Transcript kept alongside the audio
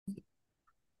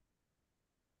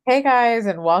Hey guys,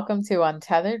 and welcome to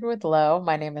Untethered with Lo.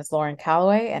 My name is Lauren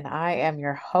Calloway, and I am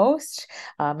your host.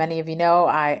 Many of you know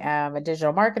I am a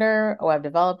digital marketer, a web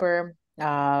developer,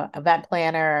 event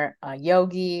planner, a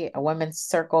yogi, a women's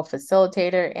circle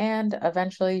facilitator, and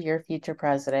eventually your future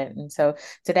president. And so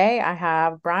today I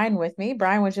have Brian with me.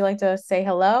 Brian, would you like to say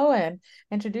hello and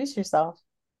introduce yourself?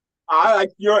 I like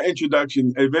your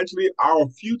introduction. Eventually, our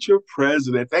future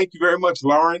president. Thank you very much,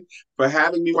 Lauren, for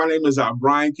having me. My name is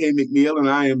Brian K. McNeil, and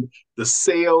I am the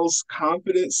sales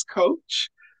confidence coach.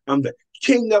 I'm the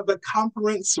king of the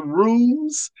conference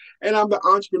rooms, and I'm the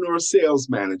entrepreneur sales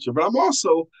manager. But I'm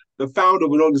also the founder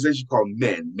of an organization called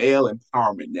MEN, Male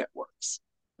Empowerment Networks.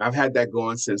 I've had that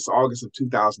going since August of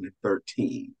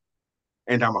 2013.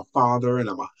 And I'm a father, and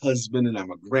I'm a husband, and I'm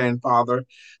a grandfather.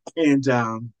 And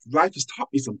life has taught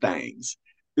me some things.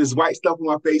 This white stuff on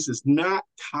my face is not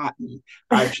taught me.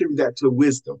 I attribute that to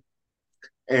wisdom.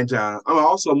 And I'm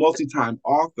also a multi-time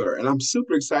author, and I'm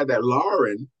super excited that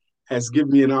Lauren has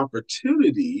given me an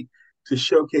opportunity to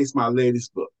showcase my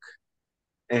latest book.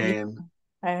 Yeah. And go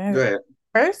I- ahead.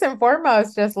 First and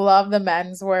foremost, just love the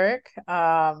men's work.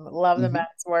 Love the Mm-hmm.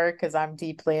 men's work because I'm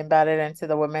deeply embedded into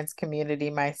the women's community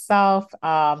myself.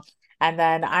 And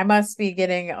then I must be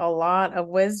getting a lot of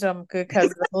wisdom because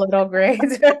the little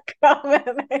grades are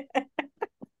coming.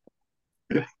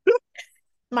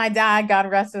 My dad, God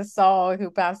rest his soul, who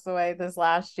passed away this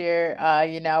last year,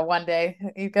 one day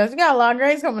he goes, "You got a lot of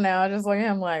grades coming out." I just look at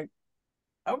him like,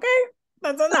 okay,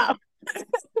 that's enough.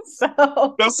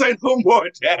 So Don't say no more,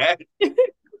 Dad.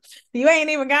 you ain't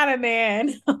even got it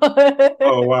then.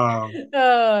 Oh, wow.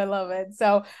 Oh, I love it.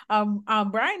 So,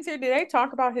 Brian's here today to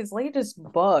talk about his latest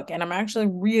book, and I'm actually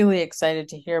really excited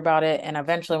to hear about it. And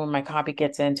eventually, when my copy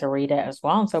gets in, to read it as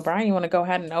well. And so, Brian, you want to go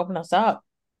ahead and open us up?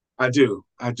 I do.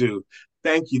 I do.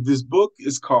 Thank you. This book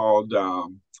is called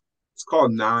it's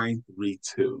called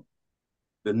 932.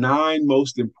 The nine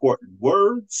most important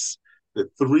words, the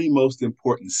three most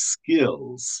important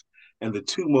skills, and the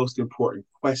two most important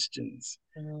questions.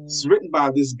 It's Mm, written by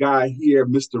this guy here,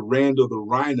 Mr. Randall the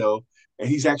Rhino, and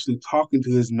he's actually talking to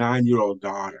his 9-year-old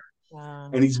daughter. wow.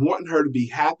 And he's wanting her to be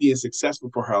happy and successful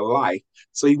for her life.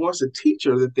 So he wants to teach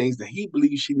her the things that he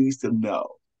believes she needs to know.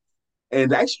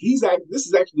 And actually, this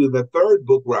is actually the third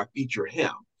book where I feature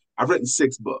him. I've written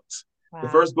 6 books. The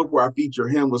Wow. first book where I feature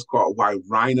him was called Why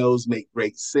Rhinos Make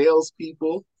Great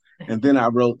Salespeople. And then I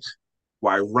wrote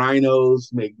Why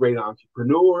Rhinos Make Great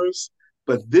Entrepreneurs.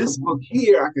 But this book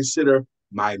here, I consider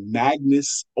my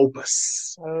magnus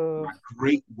opus, Oh, my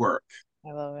great work.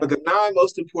 I love But it. the nine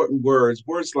most important words,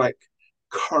 words like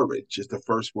courage is the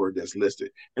first word that's listed.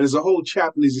 And there's a whole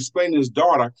chapter, and he's explaining to his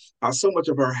daughter how so much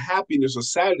of her happiness or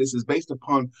sadness is based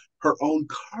upon her own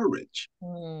courage.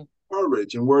 Mm,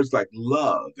 Courage and words like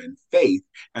love and faith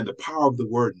and the power of the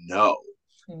word no.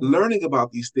 mm. Learning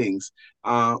about these things.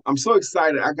 I'm so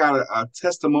excited. I got a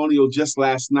testimonial just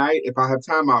last night. If I have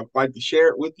time, I'd like to share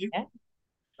it with you. Yeah.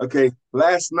 Okay.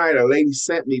 Last night, a lady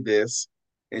sent me this,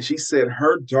 and she said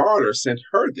her daughter sent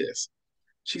her this.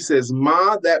 She says,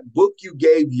 Ma, that book you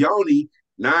gave Yoni,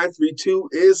 932,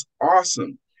 is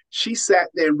awesome. She sat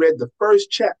there and read the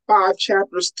first 5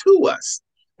 chapters to us.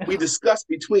 We discussed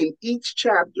between each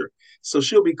chapter. So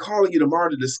she'll be calling you tomorrow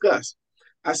to discuss.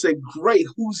 I said, Great.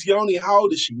 Who's Yoni? How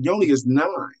old is she? Yoni is 9.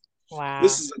 This Wow.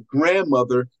 is a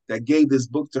grandmother that gave this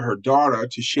book to her daughter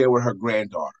to share with her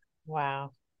granddaughter.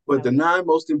 Wow. But the 9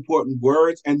 most important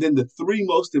words and then the 3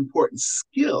 most important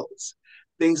skills,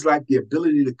 things like the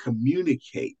ability to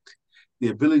communicate, the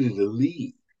ability to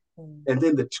lead, Mm, and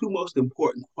then the 2 most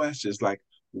important questions like,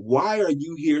 why are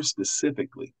you here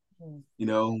specifically? mm,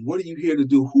 What are you here to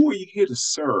do? Who are you here to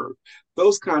serve?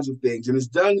 Those kinds of things. And it's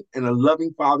done in a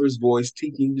loving father's voice,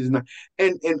 teaching you.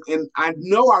 And I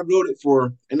know I wrote it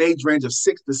for an age range of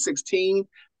 6 to 16,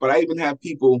 but I even have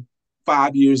people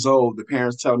 5 years old, the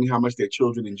parents telling me how much their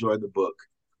children enjoy the book.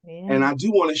 And yeah. I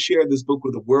do want to share this book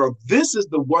with the world. This is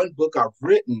the one book I've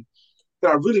written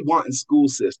that I really want in school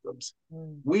systems.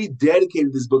 Mm, We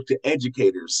dedicated this book to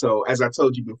educators. So, as I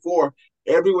told you before,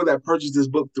 everyone that purchased this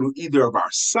book through either of our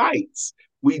sites,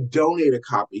 we donate a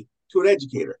copy to an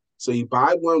educator. So, you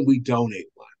buy one, we donate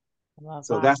one. I love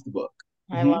So, that. that's the book.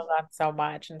 I Mm-hmm. love that so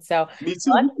much. And so Me let's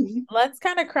too. Mm-hmm. let's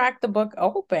kind of crack the book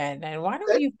open. And why don't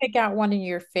Okay. you pick out one of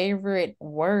your favorite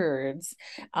words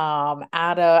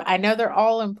out of, I know they're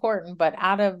all important, but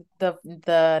out of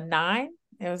the nine,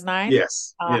 it was nine.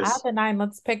 Yes. Out of Yes. the nine,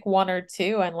 let's pick one or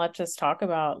two and let's just talk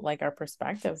about like our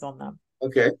perspectives on them.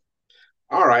 Okay.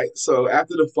 All right. So,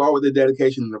 after the forward, the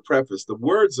dedication, and the preface, the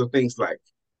words are things like,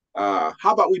 how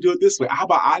about we do it this way? How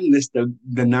about I list the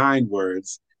 9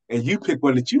 words and you pick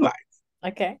one that you like?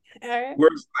 Okay. All right.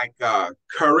 Words like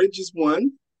courage is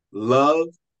one, love,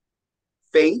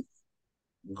 faith,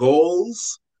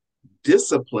 goals,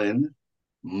 discipline,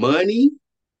 money,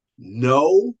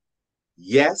 no,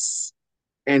 yes,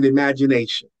 and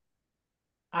imagination.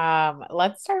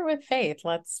 Let's start with faith.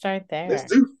 Let's start Let's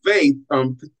there. do faith.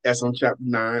 That's on chapter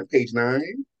 9, page 9.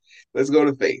 Let's go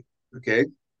to faith. Okay.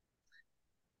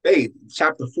 Faith,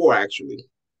 chapter 4, actually.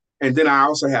 And then I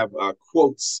also have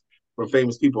quotes from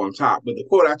famous people on top. But the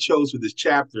quote I chose for this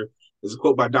chapter is a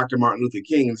quote by Dr. Martin Luther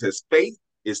King, and says, faith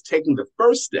is taking the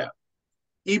first step,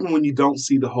 even when you don't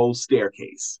see the whole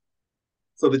staircase.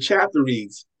 So the chapter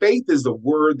reads, faith is the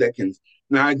word that can,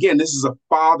 now again, this is a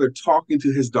father talking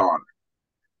to his daughter.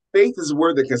 Faith is a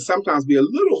word that can sometimes be a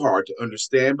little hard to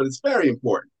understand, but it's very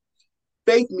important.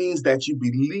 Faith means that you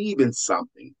believe in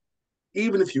something,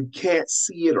 even if you can't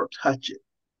see it or touch it.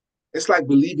 It's like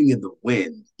believing in the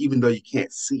wind, even though you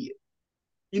can't see it.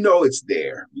 You know it's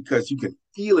there because you can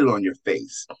feel it on your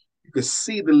face. You can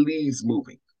see the leaves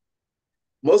moving.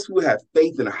 Most people have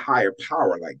faith in a higher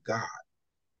power like God.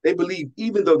 They believe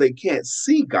even though they can't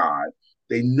see God,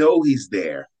 they know He's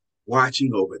there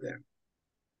watching over them.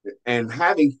 And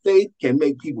having faith can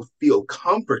make people feel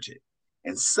comforted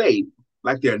and safe,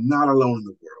 like they're not alone in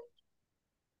the world.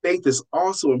 Faith is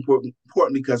also important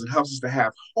because it helps us to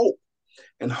have hope.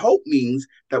 And hope means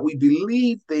that we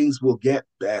believe things will get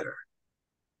better,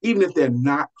 even if they're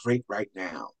not great right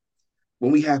now.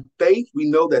 When we have faith,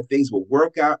 we know that things will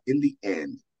work out in the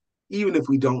end, even if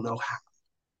we don't know how.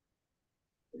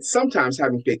 Sometimes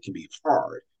having faith can be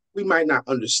hard. We might not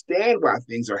understand why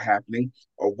things are happening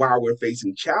or why we're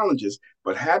facing challenges,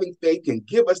 but having faith can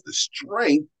give us the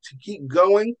strength to keep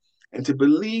going and to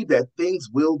believe that things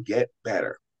will get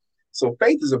better. So,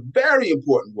 faith is a very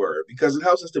important word because it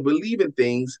helps us to believe in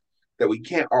things that we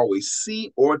can't always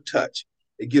see or touch.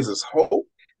 It gives us hope,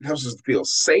 it helps us to feel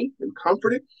safe and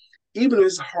comforted, even if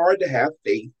it's hard to have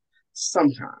faith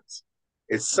sometimes.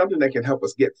 It's something that can help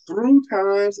us get through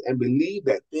times and believe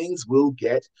that things will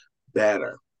get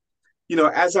better. You know,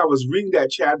 as I was reading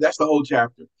that chapter, that's the whole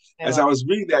chapter. I As I love was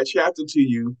reading that chapter to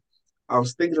you, I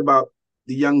was thinking about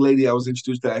the young lady I was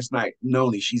introduced to last night,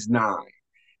 Noni. She's 9.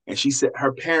 And she said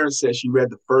her parents said she read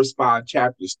the first 5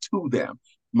 chapters to them,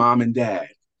 mom and dad.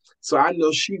 So I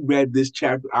know she read this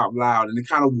chapter out loud, and it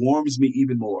kind of warms me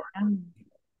even more. that.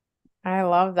 I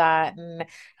love that. And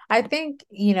I think,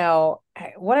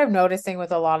 what I'm noticing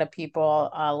with a lot of people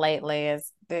lately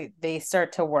is they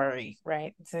start to worry,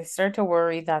 right? They start to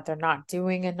worry that they're not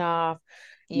doing enough,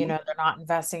 Mhm. they're not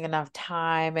investing enough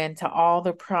time into all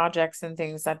the projects and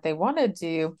things that they want to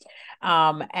do.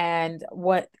 And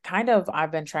what kind of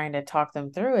I've been trying to talk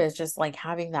them through is just like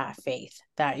having that faith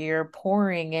that you're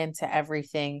pouring into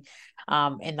everything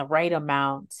in the right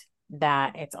amount,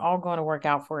 that it's all going to work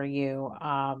out for you.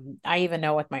 I even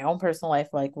know with my own personal life,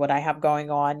 like what I have going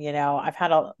on, I've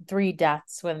had 3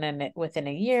 deaths within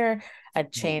a year, a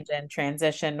change and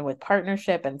transition with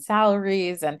partnership and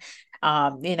salaries, and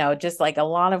just like a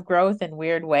lot of growth in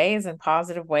weird ways and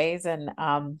positive ways. And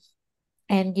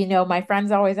my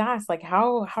friends always ask, like,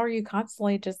 how are you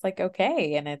constantly just like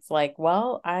okay? And it's like,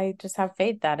 well, I just have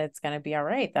faith that it's going to be all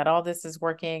right, that all this is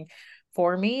working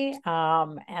for me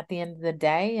at the end of the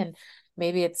day. And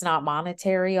maybe it's not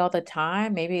monetary all the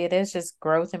time. Maybe it is just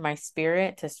growth in my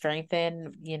spirit to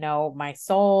strengthen, my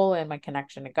soul and my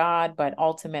connection to God. But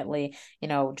ultimately,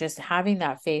 just having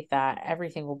that faith that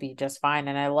everything will be just fine.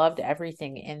 And I loved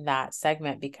everything in that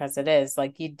segment because it is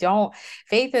like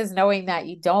faith is knowing that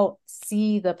you don't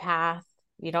see the path,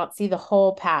 you don't see the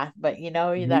whole path, but you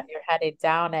know Mhm. that you're headed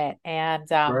down it. And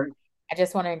Right. I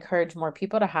just want to encourage more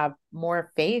people to have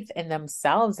more faith in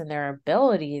themselves and their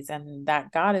abilities, and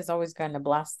that God is always going to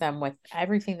bless them with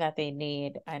everything that they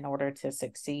need in order to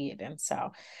succeed. And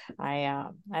so I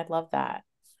love that.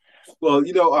 Well,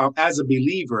 as a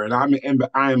believer, and I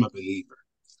am a believer.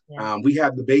 Yeah. We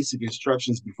have the basic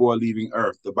instructions before leaving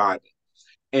Earth, the Bible,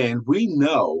 and we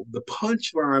know the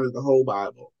punchline of the whole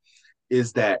Bible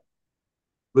is that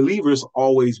believers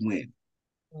always win.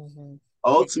 Hmm.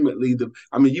 Ultimately,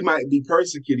 you might be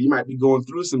persecuted, you might be going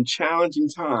through some challenging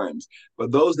times,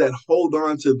 but those that hold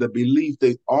on to the belief,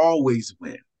 they always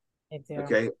win. I do.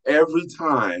 Okay, every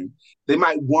time they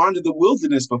might wander the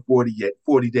wilderness for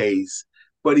 40 days,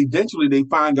 but eventually they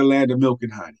find the land of milk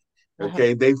and honey. Uh-huh.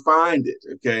 Okay, they find it.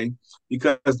 Okay,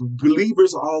 because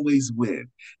believers always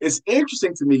win. It's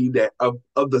interesting to me that of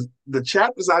the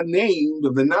chapters I named,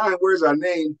 of the 9 words I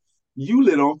named, you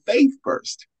lit on faith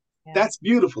first. Yeah. That's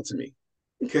beautiful to me.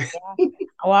 Okay. Yeah.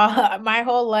 Well, my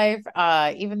whole life,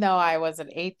 even though I was an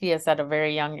atheist at a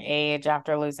very young age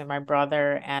after losing my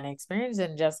brother and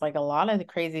experiencing just like a lot of the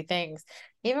crazy things,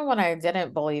 even when I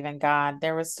didn't believe in God,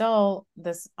 there was still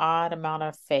this odd amount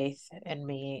of faith in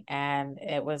me. And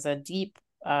it was a deep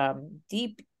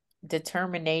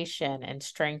determination and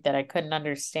strength that I couldn't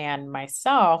understand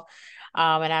myself.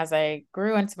 And as I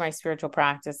grew into my spiritual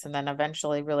practice and then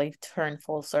eventually really turned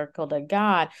full circle to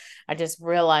God, I just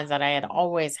realized that I had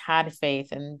always had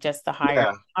faith in just the higher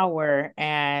Yeah, power.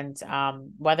 And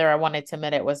whether I wanted to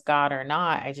admit it was God or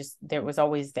not, there was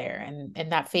always there.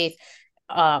 And that faith,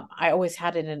 I always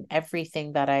had it in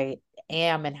everything that I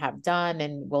am and have done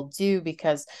and will do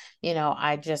because,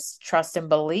 I just trust and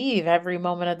believe every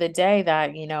moment of the day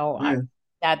that, yeah,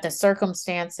 that the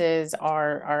circumstances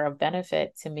are a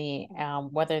benefit to me,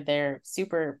 whether they're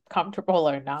super comfortable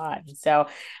or not. And so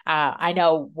I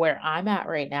know where I'm at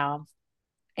right now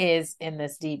is in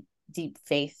this deep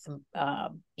faith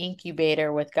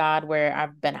incubator with God, where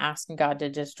I've been asking God to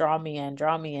just draw me in,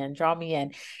 draw me in, draw me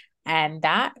in. And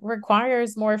that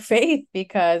requires more faith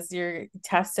because you're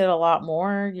tested a lot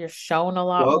more, you're shown a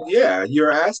lot well, more. yeah,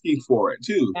 you're asking for it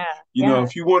too. Yeah, You know, yeah,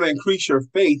 if you want to increase your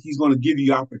faith, he's going to give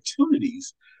you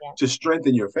opportunities yeah, to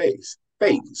strengthen your faith. yeah.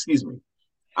 Faith, excuse me.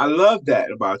 I love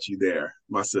that about you there,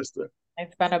 my sister.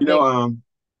 It's been a You know, big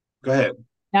go ahead.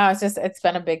 No, it's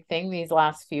been a big thing these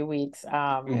last few weeks. It's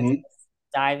Hmm.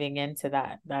 diving into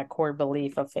that core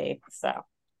belief of faith. So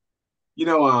You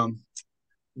know,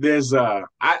 there's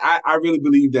I really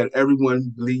believe that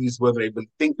everyone believes whether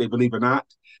think they believe or not,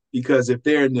 because if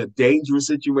they're in a dangerous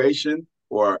situation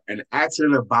or an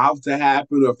accident about to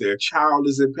happen, or if their child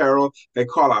is in peril, they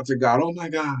call out to God, oh my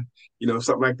God,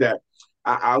 something like that.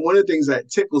 One of the things that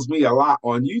tickles me a lot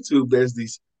on YouTube, there's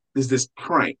this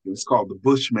prank. It's called the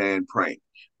Bushman prank,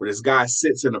 where this guy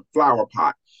sits in a flower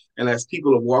pot, and as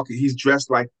people are walking, he's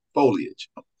dressed like foliage.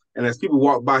 And as people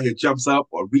walk by, he jumps up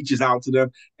or reaches out to them.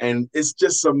 And it's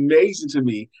just amazing to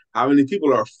me how many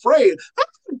people are afraid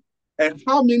and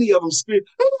how many of them scream.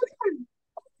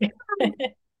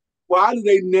 Why do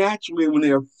they naturally, when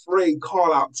they're afraid,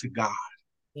 call out to God?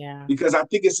 yeah, Because I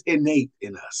think it's innate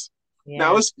in us.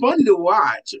 Now, yeah. it's funny to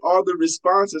watch all the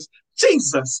responses,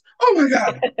 Jesus, oh my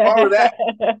God, all of that.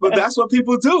 But that's what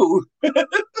people do.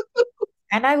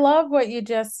 And I love what you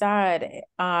just said.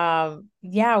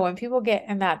 Yeah, when people get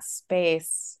in that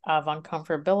space of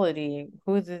uncomfortability,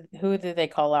 who do they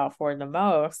call out for the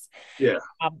most? Yeah.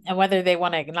 And whether they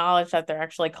want to acknowledge that they're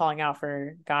actually calling out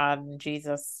for God and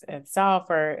Jesus itself,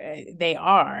 or they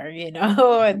are,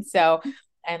 And so,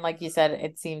 and like you said,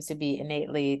 it seems to be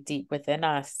innately deep within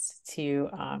us to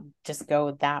just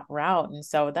go that route. And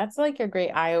so that's like a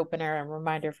great eye opener and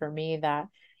reminder for me that,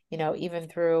 even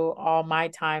through all my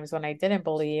times when I didn't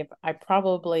believe, I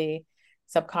probably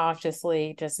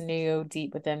subconsciously just knew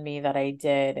deep within me that I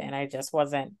did, and I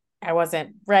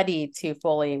wasn't ready to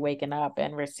fully waken up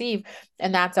and receive.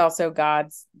 And that's also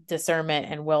God's discernment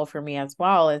and will for me as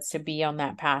well, is to be on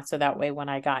that path. So that way when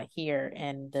I got here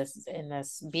in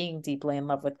this being deeply in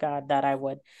love with God, that I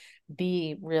would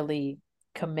be really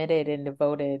committed and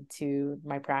devoted to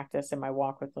my practice and my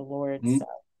walk with the Lord. Mhm. So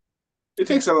It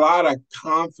yeah, takes a lot of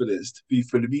confidence for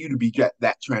you to be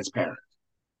that transparent,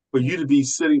 for yeah. you to be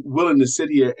willing to sit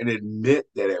here and admit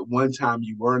that at one time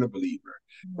you weren't a believer,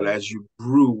 but Mhm. as you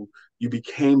grew, you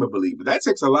became a believer. That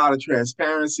takes a lot of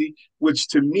transparency, which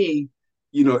to me,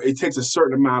 it takes a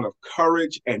certain amount of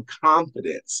courage and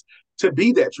confidence to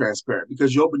be that transparent,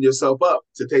 because you open yourself up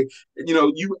to take,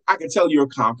 I can tell you're a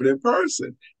confident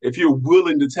person if you're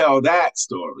willing to tell that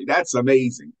story. That's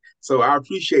amazing. So I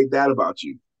appreciate that about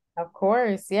you. Of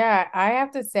course. Yeah. I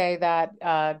have to say that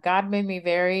God made me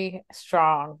very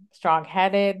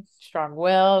strong-headed,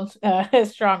 strong-willed,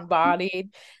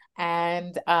 strong-bodied.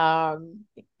 And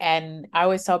and I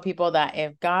always tell people that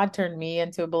if God turned me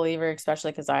into a believer, especially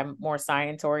because I'm more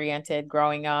science oriented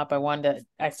growing up,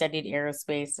 I studied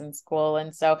aerospace in school.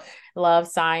 And so love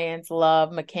science,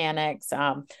 love mechanics.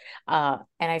 And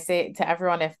I say to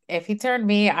everyone, if he turned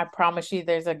me, I promise you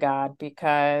there's a God,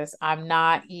 because I'm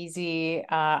not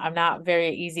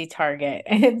very easy target.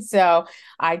 And so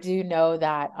I do know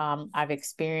that I've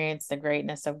experienced the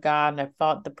greatness of God, and I've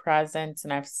felt the presence,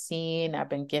 and I've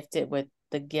been gifted with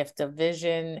the gift of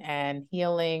vision and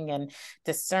healing and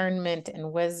discernment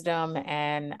and wisdom.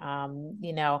 And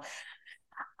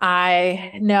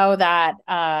I know that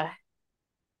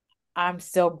I'm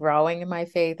still growing in my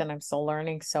faith and I'm still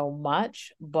learning so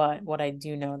much. But what I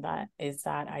do know that is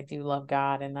that I do love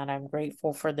God, and that I'm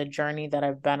grateful for the journey that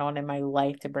I've been on in my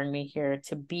life to bring me here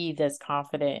to be this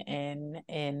confident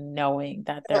in knowing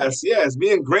that there is. Yes, yes,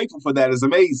 being grateful for that is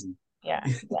amazing. Yeah.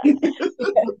 Yeah.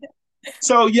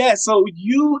 So yeah, so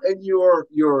you and your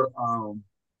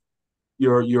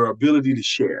ability to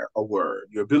share a word,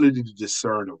 your ability to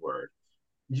discern a word,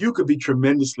 you could be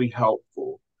tremendously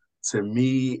helpful to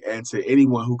me and to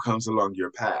anyone who comes along your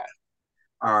path.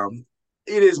 Um,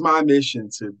 it is my mission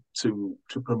to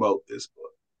promote this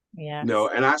book. Yes.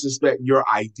 And I suspect your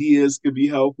ideas could be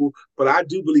helpful, but I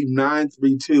do believe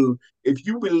 932, if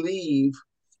you believe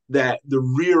that the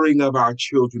rearing of our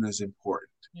children is important,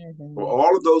 for Hmm.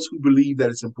 all of those who believe that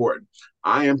it's important,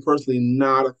 I am personally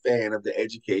not a fan of the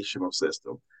educational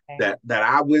system Okay. that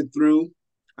I went through.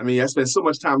 I mean, I spent so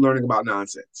much time learning about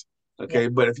nonsense. Yeah. Okay,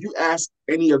 but if you ask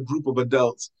any a group of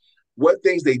adults what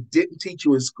things they didn't teach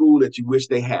you in school that you wish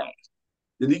they had,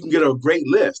 then you can get a great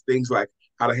list. Things like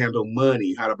how to handle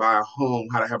money, how to buy a home,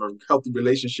 how to have a healthy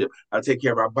relationship, how to take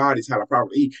care of our bodies, how to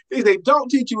properly eat. Things they don't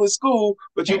teach you in school,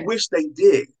 but you wish they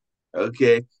did.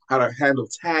 Okay. How to handle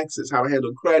taxes, how to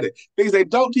handle credit. Things they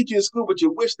don't teach you in school, but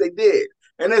you wish they did.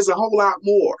 And there's a whole lot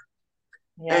more.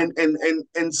 Yeah.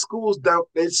 And schools don't,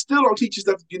 they still don't teach you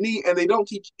stuff you need, and they don't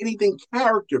teach anything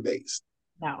character based.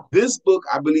 No. This book,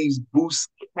 I believe, boosts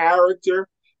character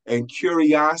and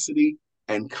curiosity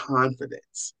and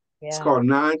confidence. It's Yeah. called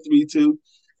 932.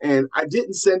 And I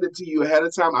didn't send it to you ahead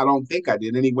of time. I don't think I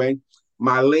did anyway.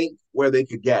 My link where they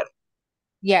could get it.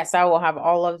 Yes, I will have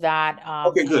all of that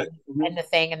Okay, good. in the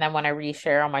thing, and then when I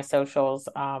reshare on my socials,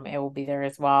 it will be there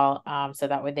as well. So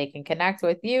that way they can connect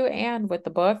with you and with the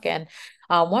book. And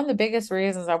one of the biggest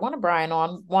reasons I wanted Brian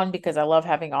on, one, because I love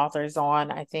having authors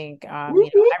on. I think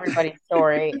everybody's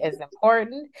story is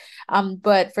important.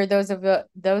 But for those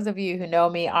of you who know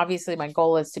me, obviously my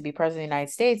goal is to be president of the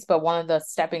United States, but one of the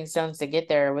stepping stones to get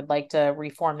there, I would like to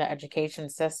reform the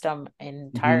education system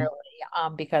entirely,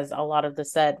 Mm-hmm. because a lot of the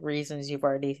said reasons you've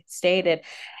already stated.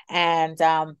 And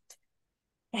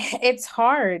it's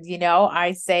hard,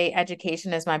 I say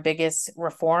education is my biggest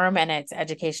reform, and it's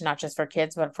education not just for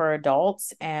kids, but for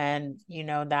adults. And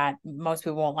that most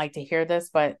people won't like to hear this,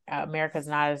 but America's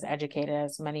not as educated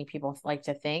as many people like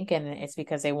to think. And it's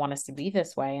because they want us to be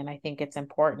this way. And I think it's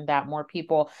important that more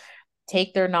people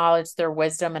take their knowledge, their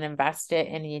wisdom, and invest it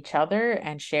in each other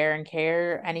and share and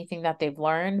care anything that they've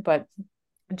learned. But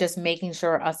just making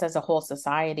sure us as a whole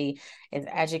society is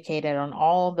educated on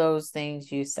all those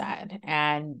things you said.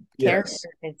 And character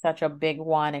Yes. is such a big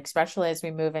one, especially as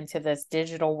we move into this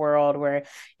digital world where,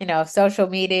 social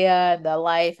media and the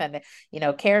life and,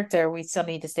 character, we still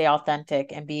need to stay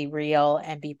authentic and be real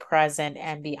and be present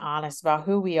and be honest about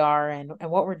who we are and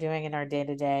what we're doing in our day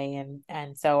to day.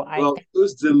 And so I Well, think, it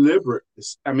was deliberate.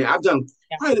 I mean, I've done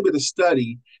yeah. quite a bit of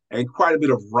study and quite a bit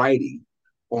of writing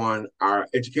on our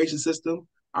education system,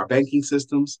 our banking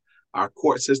systems, our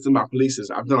court system, our police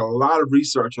system. I've done a lot of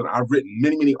research on it. I've written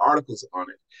many, many articles on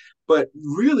it. But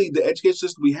really, the education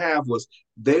system we have was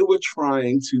they were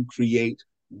trying to create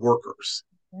workers,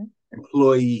 Mhm.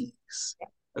 employees.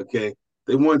 Okay.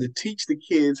 They wanted to teach the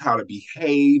kids how to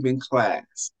behave in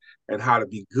class and how to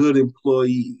be good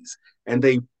employees. And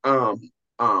they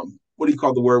what do you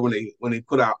call the word when they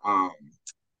put out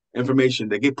information?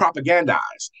 They get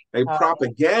propagandized. They Oh,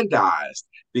 propagandized.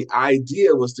 The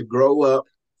idea was to grow up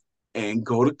and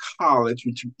go to college,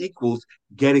 which equals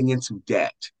getting into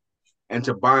debt, and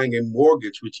to buying a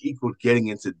mortgage, which equals getting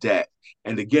into debt,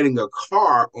 and to getting a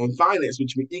car on finance,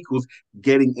 which equals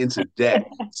getting into debt.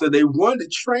 yeah. So they wanted to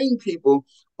train people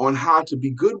on how to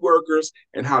be good workers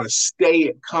and how to stay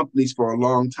at companies for a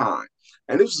long time.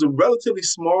 And this was a relatively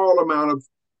small amount of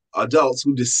adults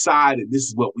who decided this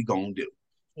is what we're going to do.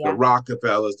 The Yeah.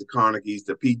 Rockefellers, the Carnegies,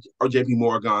 the or JP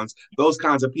Morgans, those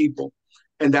kinds of people.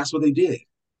 And that's what they did.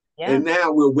 Yeah. And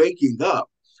now we're waking up.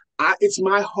 It's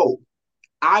my hope.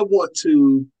 I want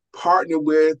to partner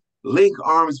with, link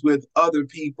arms with other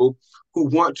people who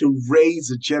want to raise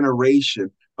a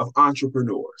generation of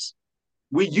entrepreneurs.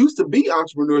 We used to be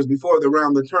entrepreneurs before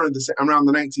around the turn of around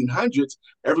the 1900s.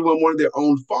 Everyone wanted their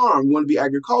own farm, wanted to be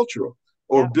agricultural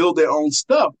or Yeah. build their own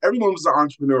stuff. Everyone was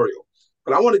entrepreneurial.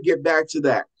 But I want to get back to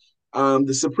that.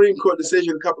 The Supreme Court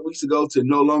decision a couple of weeks ago to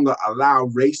no longer allow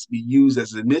race to be used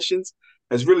as admissions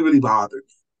has really, really bothered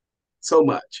me so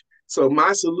much. So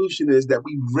my solution is that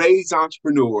we raise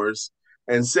entrepreneurs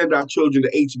and send our children to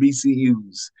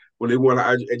HBCUs when they want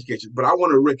higher education. But I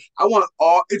want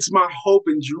all. It's my hope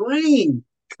and dream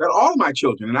that all of my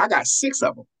children, and I got 6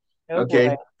 of them. Oh Okay,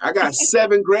 boy. I got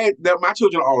 7 grand. My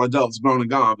children are all adults, grown and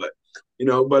gone. But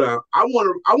I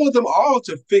want them all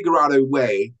to figure out a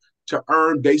way to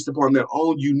earn based upon their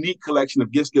own unique collection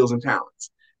of gift, skills, and talents.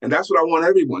 And that's what I want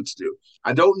everyone to do.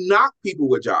 I don't knock people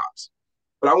with jobs.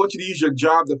 But I want you to use your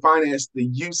job to finance the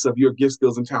use of your gift,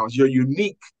 skills, and talents, your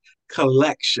unique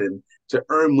collection to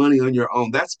earn money on your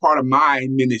own. That's part of my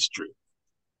ministry.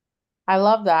 I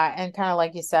love that. And kind of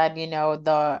like you said,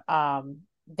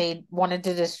 they wanted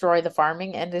to destroy the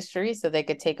farming industry so they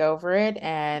could take over it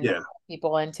and Yeah.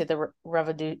 people into the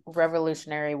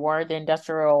Revolutionary War, the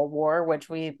Industrial War, which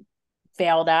we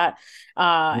failed at,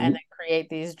 and Mm-hmm. then create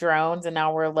these drones. And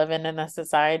now we're living in a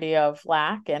society of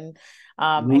lack. And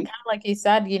Mm-hmm. kind of like you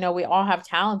said, we all have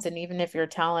talents. And even if your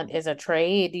talent is a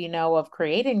trade, of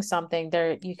creating something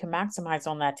there, you can maximize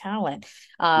on that talent.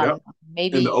 Yep. Um,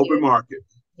 In the maybe open market.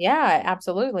 yeah,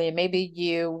 absolutely. Maybe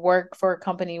you work for a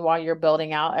company while you're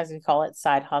building out, as we call it,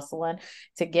 side hustling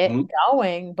to get Mm-hmm.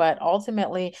 going. But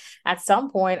ultimately, at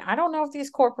some point, I don't know if these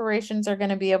corporations are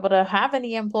going to be able to have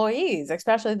any employees,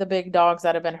 especially the big dogs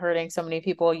that have been hurting so many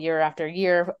people year after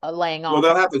year, laying Well, off.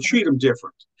 they'll have to treat them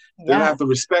different. They'll Yeah. have to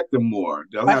respect them more.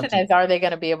 They'll have Question to. is, are they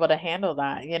going to be able to handle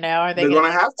that? Are they They're going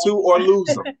going to have to, or lose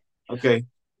to them. be Okay.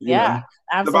 You Yeah,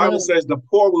 know, the Bible absolutely. says the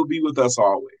poor will be with us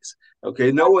always.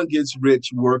 Okay. No one gets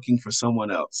rich working for someone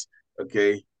else.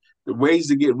 Okay. The ways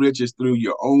to get rich is through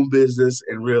your own business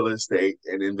and real estate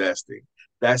and investing.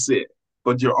 That's it.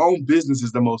 But your own business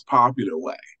is the most popular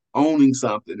way, owning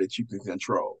something that you can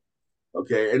control.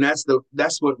 Okay. And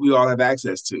that's what we all have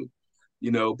access to.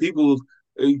 People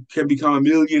can become a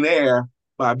millionaire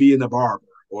by being a barber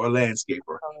or a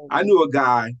landscaper. I Absolutely. knew a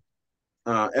guy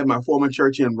at my former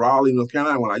church in Raleigh, North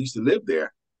Carolina, when I used to live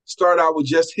there. Started out with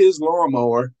just his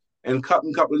lawnmower and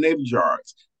cutting a couple of neighbor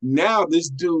yards. Now this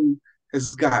dude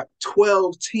has got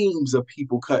 12 teams of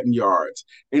people cutting yards,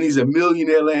 and he's a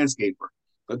millionaire landscaper.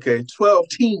 Okay, 12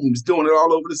 teams doing it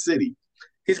all over the city.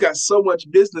 He's got so much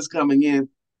business coming in,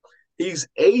 he's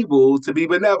able to be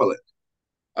benevolent.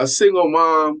 A single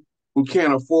mom who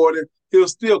can't afford it, he'll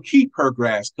still keep her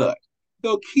grass cut.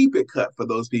 He'll keep it cut for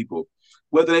those people,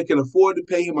 whether they can afford to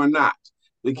pay him or not,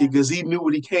 because he knew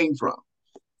where he came from.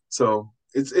 So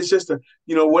it's just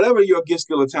whatever your gift,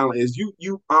 skill, or talent is,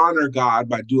 you honor God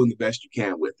by doing the best you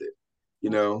can with it. You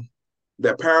know,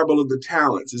 that parable of the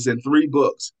talents is in 3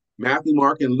 books: Matthew,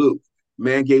 Mark, and Luke.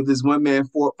 Man gave this one man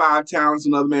 5 talents,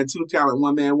 another man 2 talents,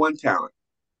 one man 1 talent.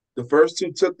 The first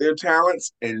two took their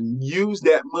talents and used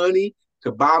that money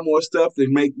to buy more stuff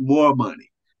and make more money.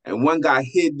 And one guy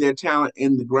hid their talent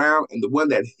in the ground, and the one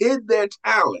that hid their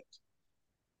talent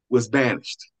was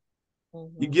banished.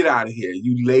 You Mhm. get out of here,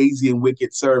 you lazy and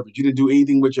wicked servant. You didn't do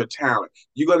anything with your talent.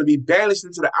 You're going to be banished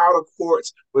into the outer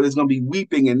courts where there's going to be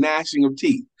weeping and gnashing of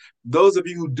teeth. Those of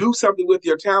you who do something with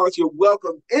your talents, you're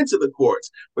welcome into the courts,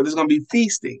 but there's going to be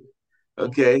feasting.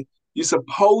 Okay? You're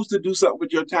supposed to do something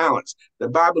with your talents. The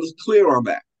Bible is clear on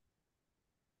that.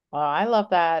 Well, I love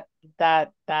that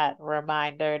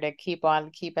reminder to keep on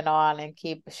keeping on and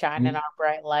keep shining Mm-hmm. our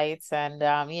bright lights. And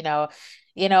a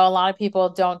lot of people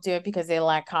don't do it because they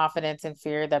lack confidence and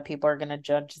fear that people are going to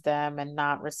judge them and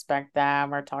not respect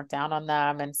them or talk down on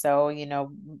them. And so,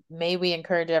 may we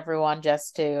encourage everyone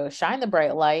just to shine the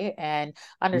bright light and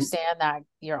understand that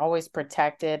you're always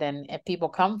protected. And if people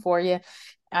come for you,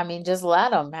 I mean, just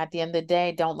let them. At the end of the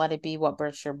day, don't let it be what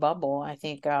bursts your bubble. I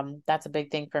think that's a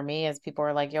big thing for me is people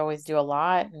are like, you always do a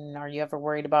lot, and are you ever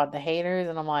worried about the haters?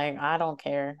 And I'm like, I don't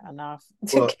care enough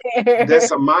to Well, care.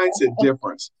 that's a mindset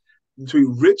difference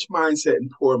between rich mindset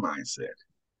and poor mindset.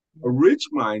 A rich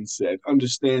mindset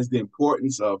understands the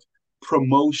importance of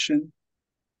promotion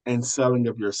and selling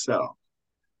of yourself.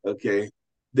 Okay.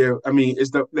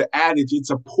 It's the adage, it's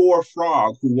a poor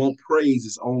frog who won't praise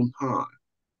his own pond.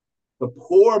 The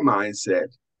poor mindset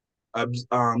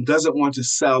doesn't want to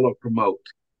sell or promote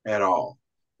at all.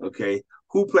 Okay.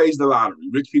 Who plays the lottery?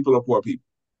 Rich people or poor people?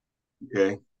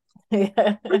 Okay.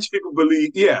 Yeah. Rich people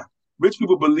believe, yeah, rich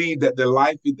people believe that the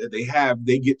life that they have,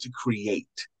 they get to create.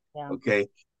 Yeah. Okay.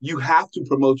 You have to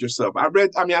promote yourself. I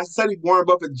studied Warren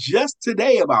Buffett just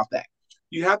today about that.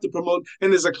 You have to promote,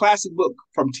 and there's a classic book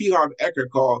from T. Harv Eker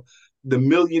called The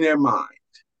Millionaire Mind.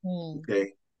 Hmm.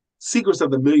 Okay. Secrets of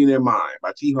the Millionaire Mind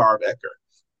by T. Harv Eker.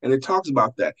 And it talks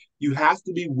about that. You have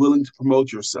to be willing to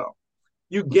promote yourself.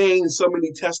 You gain so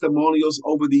many testimonials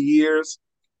over the years.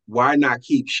 Why not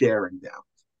keep sharing them?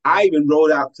 I Yeah. even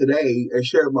wrote out today and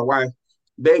shared with my wife,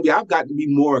 baby, I've got to be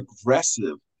more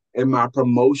aggressive in my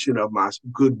promotion of my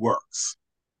good works,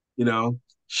 you know,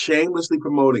 shamelessly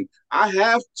promoting. I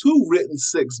have two written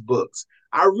 6 books.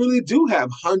 I really do have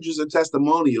hundreds of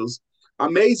testimonials,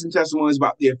 amazing testimonies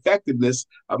about the effectiveness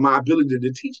of my ability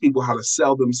to teach people how to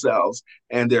sell themselves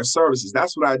and their services.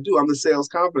 That's what I do. I'm the sales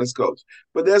confidence coach.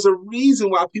 But there's a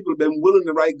reason why people have been willing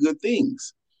to write good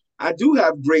things. I do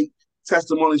have great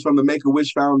testimonies from the Make a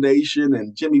Wish Foundation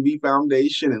and Jimmy V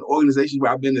Foundation and organizations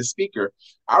where I've been a speaker.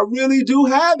 I really do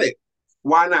have it.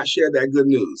 Why not share that good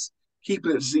news?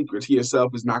 keeping it a secret to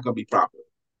yourself is not going to be proper.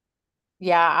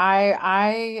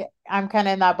 Yeah, I'm kind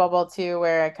of in that bubble too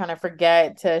where I kind of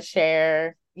forget to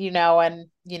share, and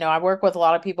I work with a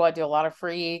lot of people. I do a lot of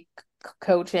free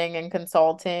coaching and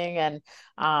consulting and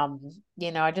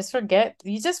I just forget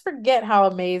you just forget how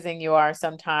amazing you are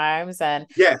sometimes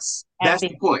Yes, and that's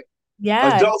the point.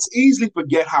 yeah, Adults easily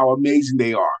forget how amazing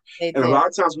they are. they And a do. lot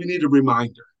of times we need a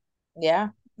reminder. Yeah,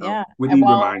 yeah. We And need a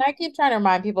well, reminder. I keep trying to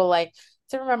remind people like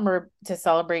to remember to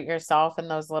celebrate yourself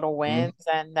and those little Mhm. wins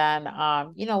and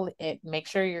then make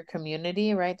sure your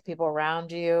community, right? The people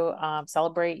around you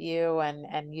celebrate you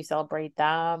and you celebrate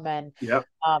them and Yep.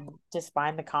 just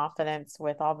find the confidence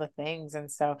with all the things.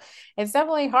 And so it's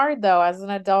definitely hard though as an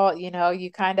adult,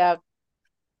 you kind of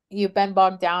you've been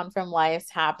bogged down from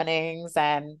life's happenings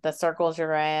and the circles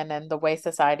you're in and the way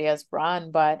society has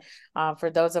run. But for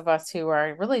those of us who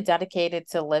are really dedicated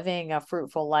to living a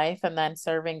fruitful life and then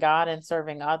serving God and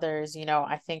serving others,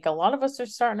 I think a lot of us are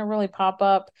starting to really pop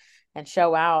up and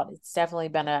show out. It's definitely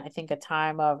been I think a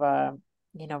time of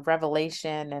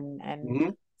revelation and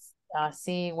Mhm.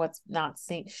 seeing what's not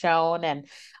shown and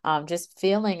just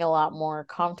feeling a lot more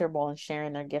comfortable in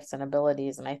sharing their gifts and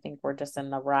abilities. And I think we're just in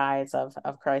the rise of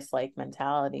Christ-like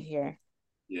mentality here.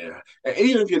 Yeah. And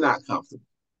even if you're not comfortable,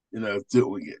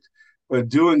 doing it, but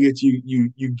doing it,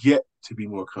 you get to be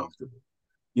more comfortable.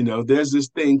 There's this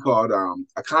thing called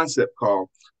a concept called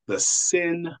the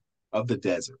sin of the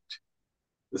desert.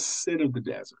 The sin of the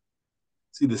desert.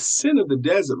 See, the sin of the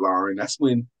desert, Lauren, that's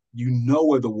when you know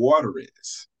where the water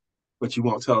is, but you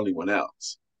won't tell anyone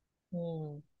else.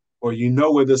 Mm, Or you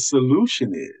know where the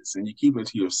solution is and you keep it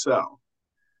to yourself.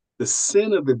 The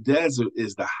sin of the desert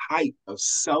is the height of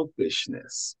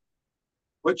selfishness.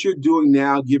 What you're doing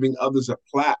now, giving others a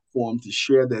platform to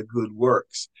share their good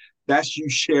works, that's you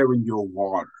sharing your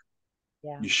water.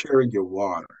 yeah, You're sharing your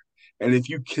water. And if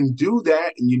you can do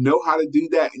that and you know how to do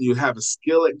that and you have a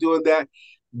skill at doing that,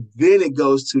 then it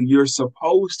goes to you're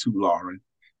supposed to, Lauren.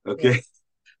 yeah, Okay.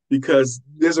 Because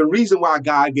there's a reason why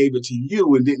God gave it to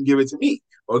you and didn't give it to me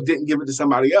or didn't give it to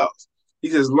somebody else. He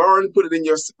says, Lauren, put it in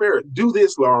your spirit. Do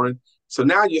this, Lauren. So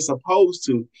now you're supposed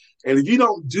to. And if you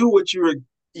don't do what you're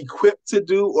equipped to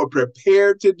do or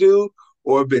prepared to do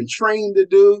or have been trained to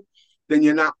do, then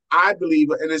you're not, I believe,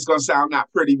 and it's going to sound not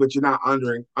pretty, but you're not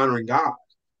honoring God.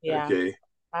 yeah, Okay. You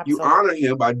absolutely. honor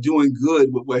him by doing good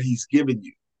with what he's given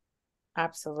you.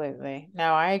 Absolutely.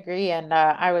 No, I agree. And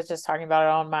I was just talking about it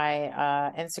on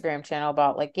my Instagram channel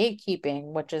about like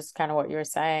gatekeeping, which is kind of what you were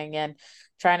saying, and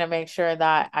trying to make sure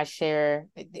that I share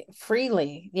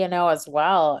freely, as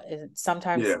well.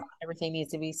 Sometimes Yeah. not everything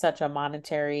needs to be such a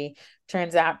monetary,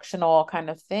 transactional kind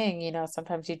of thing.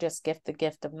 Sometimes you just gift the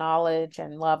gift of knowledge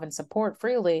and love and support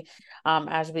freely,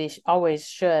 as we always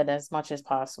should as much as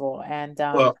possible. And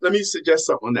Well, let me suggest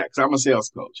something on that because I'm a sales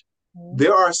coach. mhm,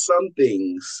 There are some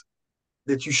things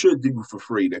that you should do for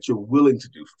free, that you're willing to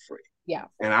do for free. yeah,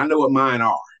 And I know what mine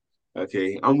are.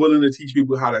 Okay. I'm willing to teach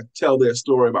people how to tell their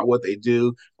story about what they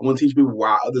do. I want to teach people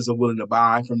why others are willing to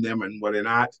buy from them and what they're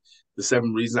not. The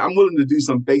 7 reasons. I'm willing to do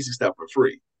some basic stuff for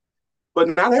free, but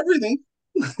not everything.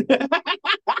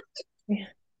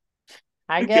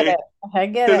 I get Okay. it. I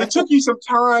get Because it it. took you some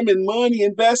time and money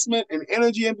investment and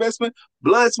energy investment,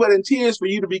 blood, sweat, and tears for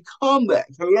you to become that,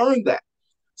 to learn that.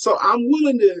 So I'm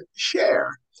willing to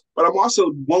share, but I'm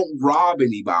also won't rob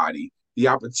anybody the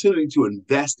opportunity to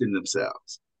invest in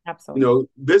themselves. Absolutely.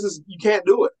 Business, you can't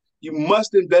do it. You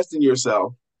must invest in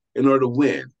yourself in order to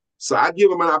win. So I give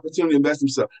them an opportunity to invest in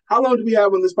themselves. How long do we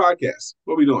have on this podcast?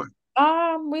 What are we doing?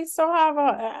 We still have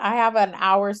I have an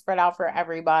hour spread out for Oh,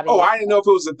 everybody. I didn't know if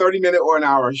it was a 30-minute or an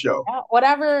hour show.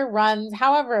 Whatever runs,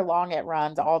 however long it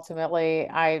runs, ultimately,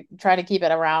 I try to keep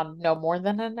it around no more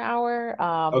than an hour.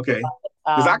 Okay.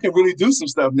 Because I can really do some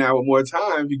stuff now with more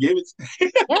time if you give it.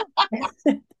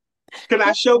 Yeah. Can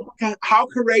I show how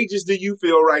courageous do you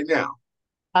feel right now?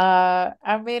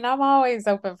 I mean, I'm always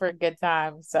open for a good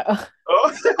time, so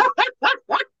Oh.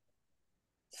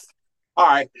 All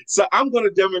right. So I'm going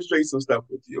to demonstrate some stuff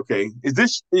with you. Okay.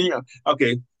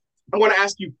 Okay. I'm going to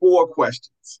ask you 4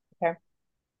 questions. okay.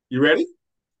 You ready?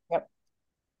 Yep.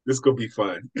 This is going to be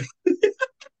fun.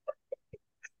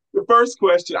 The first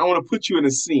question, I want to put you in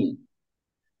a scene.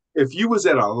 If you was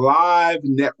at a live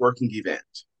networking event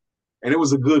and it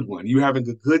was a good one, you were having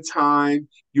a good time,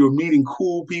 you were meeting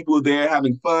cool people there,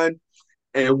 having fun,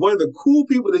 and one of the cool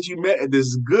people that you met at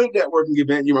this good networking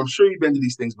event, I'm sure you've been to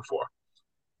these things before.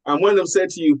 One of them said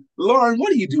to you, Lauren, what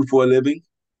do you do for a living?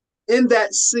 In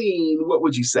that scene, what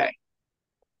would you say?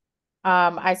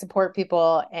 I support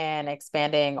people in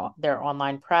expanding their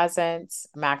online presence,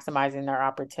 maximizing their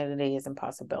opportunities and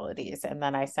possibilities, and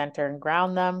then I center and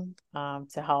ground them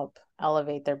to help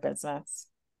elevate their business.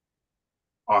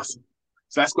 Awesome.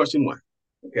 So that's question one.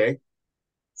 Okay.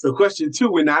 So question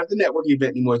two, we're not at the networking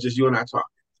event anymore, just you and I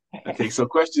talking. Okay. So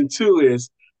question two is,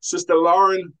 Sister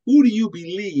Lauren, who do you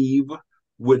believe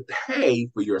would pay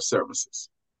for your services?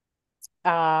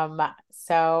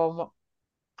 So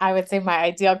I would say my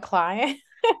ideal client.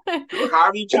 Sure.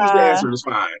 However you choose to Uh, answer is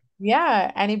fine.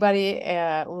 yeah, anybody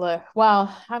look,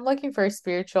 well, I'm looking for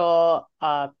spiritual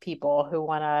people who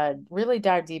want to really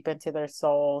dive deep into their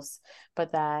souls,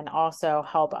 but then also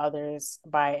help others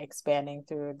by expanding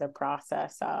through the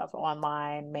process of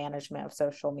online management of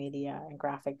social media and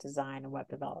graphic design and web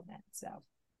development. So,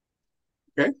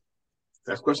 Okay.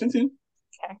 That's question two.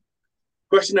 okay.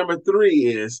 Question number three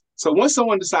is, so once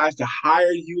someone decides to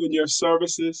hire you and your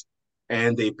services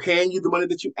and they paying you the money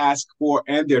that you ask for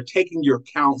and they're taking your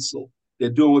counsel, they're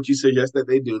doing what you suggest that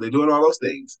they do, they're doing all those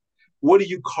things. What do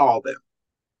you call them?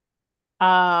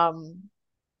 Um,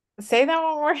 Say that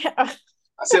one more. I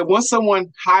said, once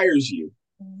someone hires you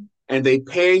and they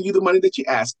paying you the money that you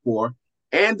ask for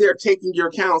and they're taking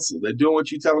your counsel, they're doing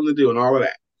what you tell them to do and all of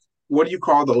that. What do you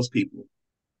call those people?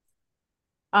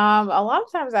 A lot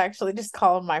of times I actually just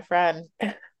call him my friend.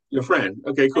 Your friend.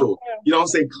 Okay, cool. You don't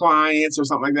say clients or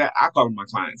something like that. I call them my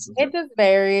clients It sometimes. just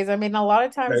varies. I mean, a lot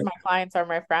of times Okay. my clients are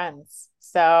my friends.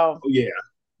 So, Oh, yeah.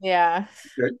 yeah.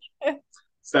 Okay.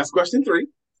 So that's question three.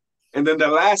 And then the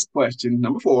last question,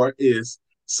 number four, is,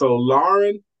 so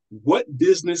Lauren, what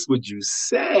business would you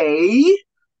say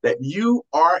that you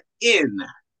are in?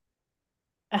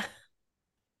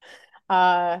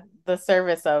 The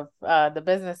service of the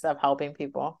business of helping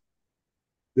people.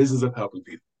 Business of helping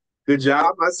people. Good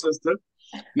job, my sister.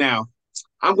 Now,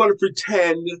 I'm going to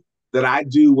pretend that I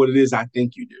do what it is I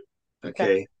think you do. Okay.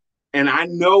 Okay. And I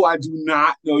know I do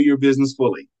not know your business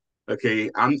fully. Okay.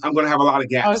 I'm going to have a lot of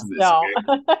gaps in Most this.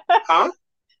 don't. Okay. Huh?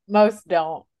 Most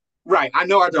don't. Right. I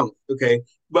know I don't. Okay.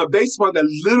 But based on the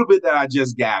little bit that I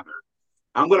just gathered,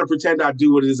 I'm going to pretend I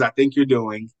do what it is I think you're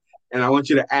doing. And I want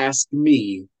you to ask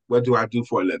me, what do I do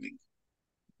for a living?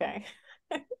 Okay.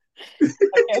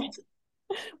 Okay.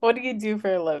 What do you do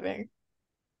for a living?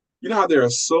 You know how there are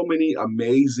so many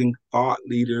amazing thought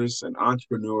leaders and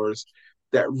entrepreneurs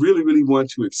that really, really want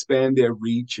to expand their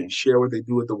reach and share what they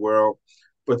do with the world,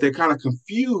 but they're kind of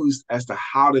confused as to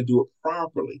how to do it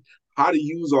properly, how to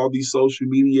use all these social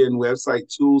media and website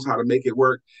tools, how to make it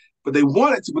work. But they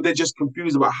want it to, but they're just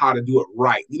confused about how to do it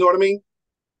right. You know what I mean?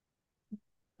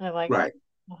 I like it. Right.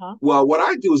 Uh-huh. Well, what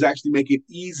I do is actually make it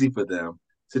easy for them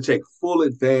to take full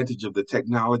advantage of the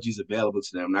technologies available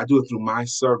to them. And I do it through my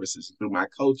services, through my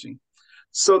coaching,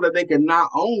 so that they can not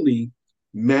only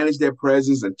manage their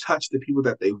presence and touch the people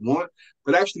that they want,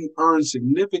 but actually earn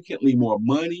significantly more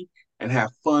money and have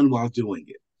fun while doing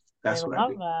it. I That's what I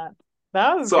love do. that.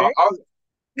 That was So very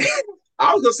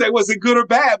I was going to say, was it good or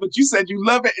bad? But you said you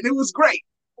love it and it was great.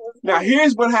 it was Now, great.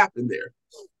 here's what happened there.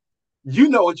 You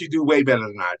know what you do way better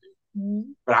than I do, Mhm.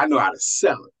 but I know how to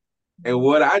sell it. And Mhm.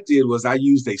 what I did was I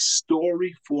used a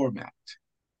story format.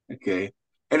 Okay.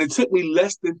 And it took me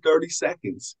less than 30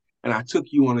 seconds. And I took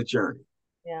you on a journey.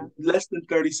 Yeah. Less than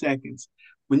 30 seconds.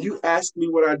 When you ask me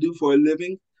what I do for a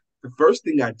living, the first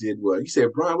thing I did was, you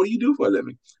said, Brian, what do you do for a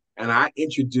living? And I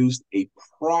introduced a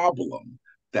problem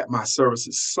that my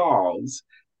services solves.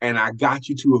 And I got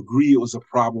you to agree it was a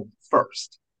problem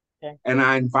first. Okay. And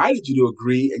I invited you to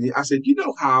agree. And I said, you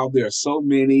know how there are so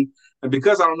many, and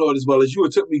because I don't know it as well as you,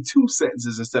 it took me two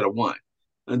sentences instead of one.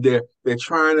 And they're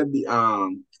trying to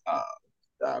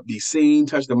be seen,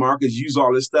 touch the markets, use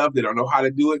all this stuff. They don't know how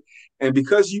to do it. And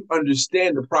because you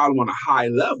understand the problem on a high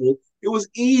level, it was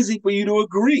easy for you to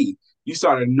agree. You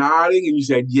started nodding and you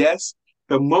said yes.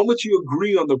 The moment you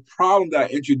agree on the problem that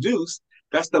I introduced,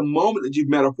 that's the moment that you've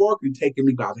metaphorically taken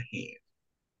me by the hand.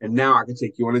 And now I can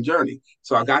take you on a journey.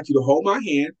 So I got you to hold my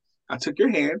hand. I took your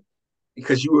hand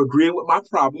because you were agreeing with my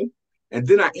problem. And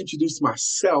then I introduced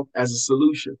myself as a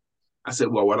solution. I said,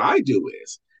 well, what I do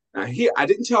is, now here, I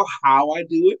didn't tell how I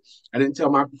do it. I didn't tell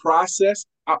my process.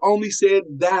 I only said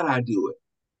that I do it.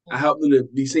 I Mhm. help them to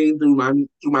be seen through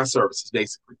my services,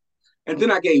 basically. And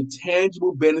then I gave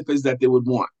tangible benefits that they would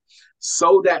want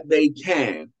so that they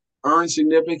can earn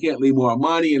significantly more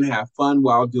money and have fun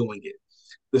while doing it.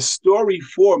 The story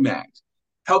format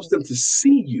helps them to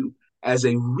see you as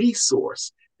a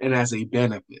resource and as a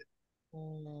benefit.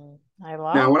 I Now,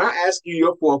 love when I ask you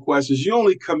your four questions, you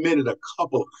only committed a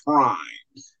couple of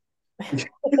crimes. it.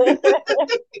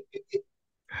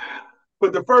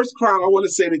 But the first crime I want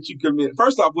to say that you commit,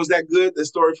 first off, was that good, the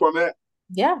story format?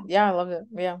 Yeah, yeah, I love it.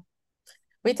 Yeah.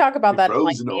 We talk about You're that in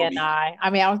like frozen on me. BNI. I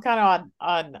mean, I was kind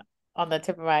of on the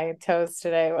tip of my toes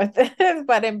today with this,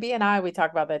 but in BNI we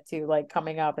talk about that too, like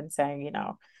coming up and saying,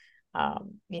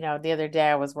 the other day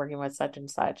I was working with such and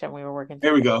such and we were working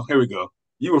Here through we things. go. Here we go.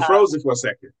 You were Uh, frozen for a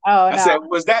second. oh I said, no.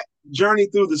 was that journey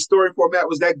through the story format,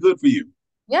 was that good for you?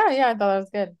 Yeah, yeah, I thought that was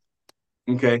good.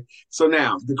 Okay. So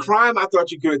now, the crime I thought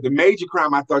you committed, the major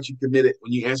crime I thought you committed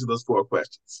when you answered those four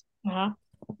questions, Uh-huh.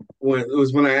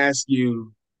 when I asked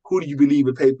you, who do you believe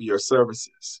would pay for your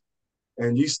services?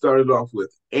 And you started off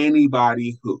with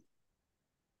anybody who.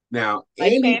 Now, I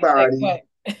changed it anybody,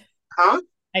 quick. huh?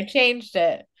 I changed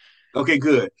it. Okay,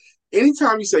 good.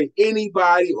 Anytime you say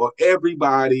anybody or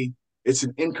everybody, it's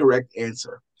an incorrect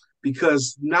answer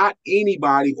because not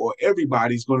anybody or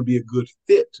everybody is going to be a good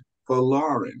fit for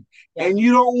Lauren. Yeah. And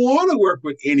you don't want to work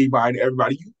with anybody,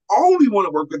 everybody. You only want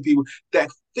to work with people that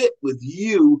fit with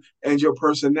you and your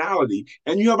personality.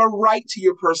 And you have a right to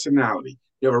your personality.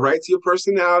 You have a right to your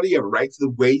personality. You have a right to the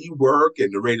way you work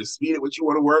and the rate of speed at which you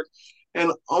want to work.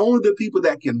 And only the people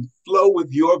that can flow with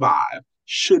your vibe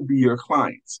should be your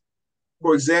clients.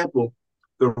 For example,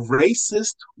 the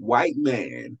racist white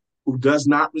man who does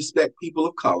not respect people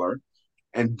of color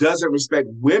and doesn't respect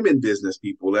women business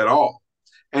people at all,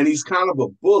 and he's kind of a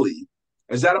bully,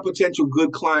 is that a potential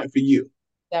good client for you?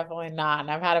 Definitely not. And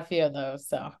I've had a few of those,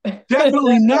 so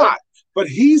Definitely not. But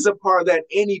he's a part of that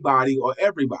anybody or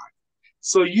everybody.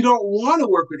 So you don't want to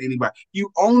work with anybody. You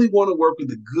only want to work with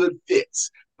the good fits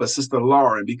for Sister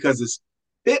Lauren because it's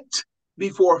fit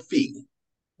before fee.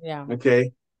 yeah.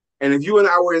 Okay. And if you and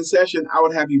I were in session, I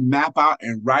would have you map out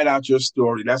and write out your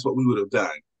story. That's what we would have done.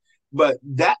 But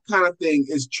that kind of thing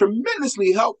is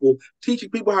tremendously helpful, teaching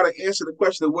people how to answer the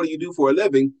question of what do you do for a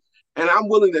living? And I'm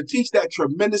willing to teach that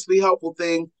tremendously helpful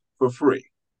thing for free.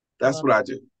 I That's love what I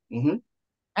do. Mm-hmm.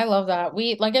 I love that.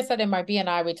 Like I said, in my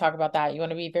BNI, we talk about that. You want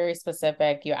to be very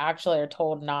specific. You actually are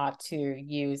told not to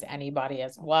use anybody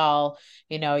as well.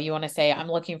 You want to say, I'm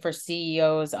looking for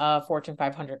CEOs of Fortune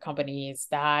 500 companies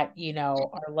that,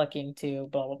 are looking to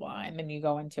blah, blah, blah. And then you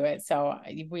go into it. So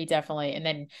we definitely, and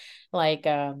then like,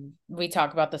 we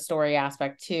talk about the story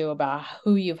aspect too, about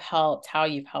who you've helped, how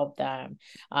you've helped them.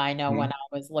 I know Mm-hmm. when I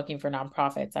was looking for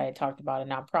nonprofits, I had talked about a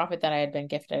nonprofit that I had been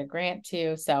gifted a grant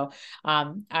to. So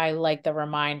I like the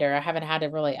reminder. I haven't had to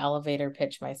really elevator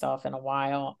pitch myself in a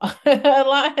while.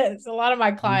 A lot of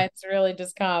my clients really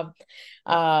just come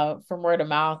from word of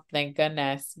mouth, thank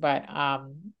goodness. But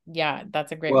yeah,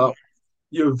 that's a great reminder. Well,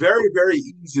 you're very, very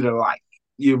easy to like.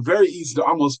 You're very easy to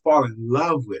almost fall in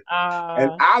love with. And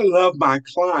Uh I love my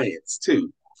clients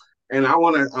too. And I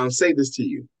want to say this to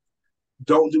you: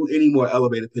 don't do any more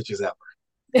elevator pitches ever.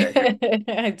 Okay,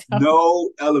 I don't. no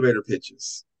elevator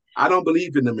pitches. I don't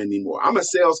believe in them anymore. I'm a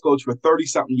sales coach for 30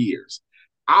 something years.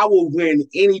 I will win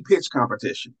any pitch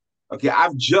competition. Okay,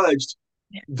 I've judged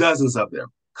dozens of them: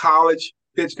 college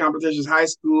pitch competitions, high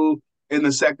school, in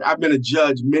the sector. I've been a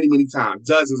judge many, many times,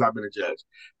 dozens I've been a judge,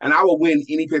 and I will win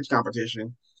any pitch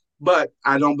competition, but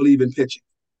I don't believe in pitching.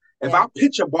 If Yeah, I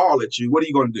pitch a ball at you, what are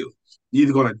you going to do? You're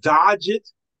either going to dodge it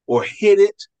or hit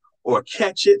it or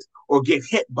catch it or get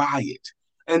hit by it.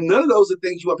 And none of those are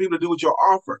things you want people to do with your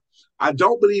offer. I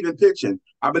don't believe in pitching.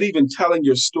 I believe in telling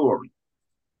your story.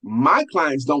 My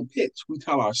clients don't pitch. We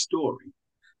tell our story.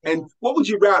 yeah. And what would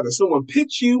you rather, someone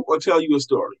pitch you or tell you a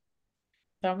story?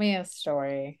 Tell me a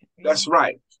story. Yeah. That's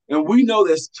right. And we know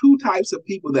there's two types of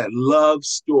people that love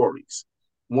stories.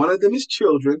 One of them is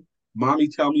children. Mommy,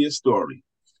 tell me a story.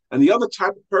 And the other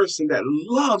type of person that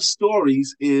loves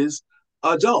stories is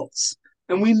adults.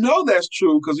 And we know that's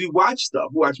true because we watch stuff.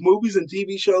 We watch movies and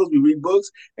TV shows, we read books,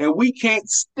 and we can't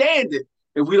stand it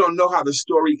if we don't know how the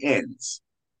story ends.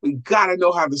 We got to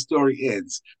know how the story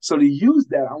ends. So, to use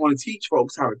that, I want to teach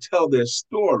folks how to tell their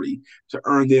story to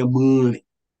earn their money.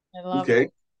 I love it. Okay.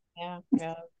 Yeah,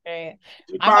 yeah, that's great.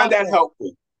 Do you I'm find that also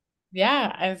helpful?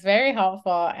 Yeah, it's very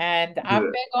helpful. And I'm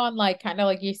Good. big on like kind of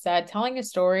like you said, telling a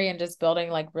story and just building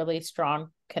like really strong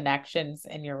connections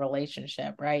in your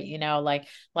relationship, right? Like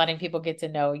letting people get to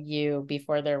know you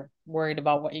before they're worried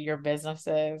about what your business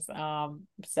is.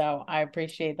 So I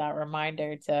appreciate that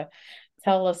reminder to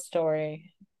tell a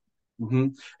story. Hmm.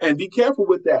 And be careful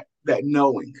with that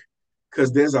knowing,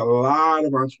 because there's a lot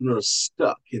of entrepreneurs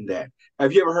stuck in that.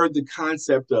 Have you ever heard the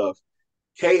concept of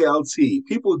KLT?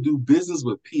 People do business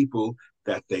with people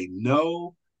that they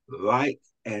know, like,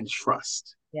 and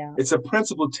trust. Yeah, It's a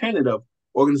principal tenet of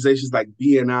organizations like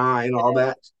BNI and it all is.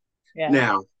 that. Yeah.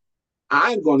 Now,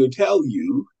 I'm going to tell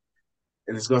you,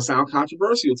 and it's going to sound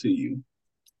controversial to you,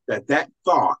 that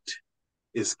thought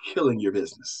is killing your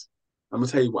business. I'm going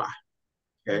to tell you why.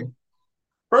 Okay. Mm.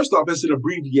 First off, it's an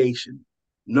abbreviation.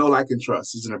 Know, like, and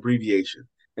trust is an abbreviation.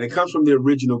 And it comes from the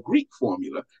original Greek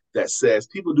formula that says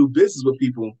people do business with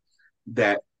people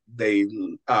that they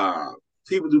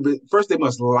people do first they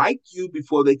must like you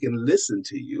before they can listen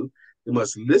to you. They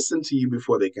must listen to you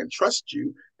before they can trust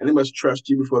you, and they must trust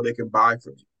you before they can buy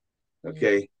from you. Mm-hmm.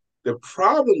 Okay. The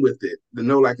problem with it, the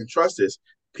know, like, and trust is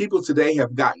people today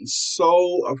have gotten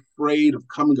so afraid of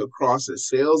coming across as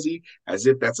salesy, as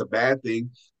if that's a bad thing,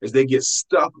 as they get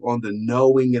stuck on the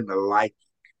knowing and the like.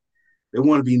 They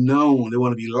want to be known. They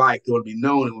want to be liked. They want to be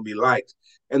known. They want to be liked.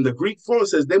 And the Greek formula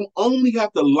says they only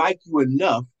have to like you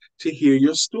enough to hear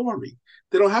your story.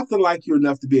 They don't have to like you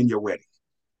enough to be in your wedding.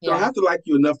 They don't Yeah. have to like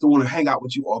you enough to want to hang out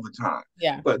with you all the time.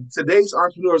 Yeah. But today's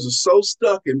entrepreneurs are so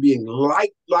stuck in being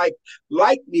like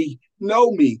me,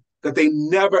 know me, that they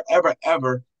never, ever,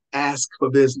 ever ask for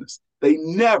business. They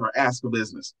never ask for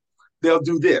business. They'll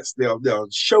do this. They'll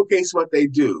showcase what they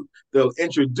do. They'll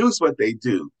introduce what they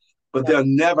do, but Yep. they'll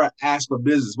never ask for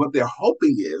business. What they're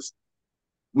hoping is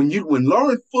when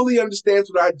Lauren fully understands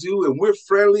what I do and we're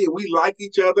friendly and we like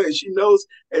each other, and she knows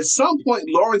at some point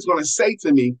Lauren's going to say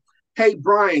to me, "Hey,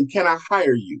 Brian, can I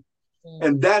hire you?" Mm.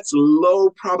 And that's low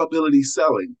probability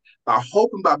selling. By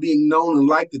hoping, by being known and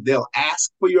liked, that they'll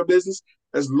ask for your business,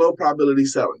 that's low probability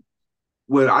selling.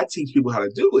 What I teach people how to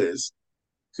do is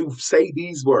to say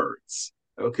these words.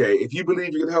 Okay, if you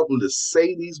believe you can help them, to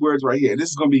say these words right here. This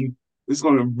is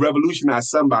going to revolutionize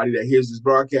somebody that hears this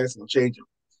broadcast and will change them.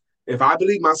 If I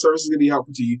believe my service is going to be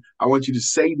helpful to you, I want you to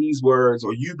say these words,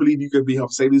 or you believe you could be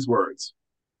helpful, say these words.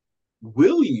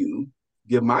 Will you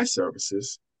give my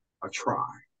services a try?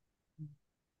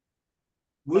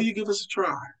 Will That's, you give us a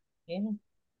try? yeah.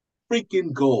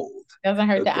 Freaking gold. Doesn't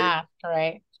hurt to Okay. ask,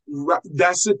 right?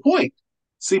 That's the point.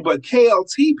 See, but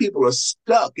KLT people are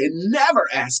stuck and never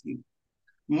asking.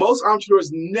 Most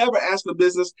entrepreneurs never ask for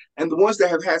business, and the ones that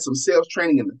have had some sales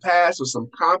training in the past or some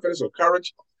confidence or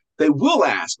courage, they will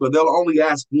ask, but they'll only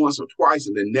ask once or twice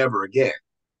and then never again.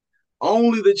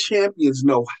 Only the champions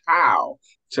know how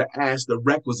to ask the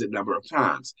requisite number of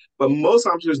times, but most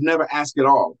entrepreneurs never ask at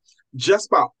all. Just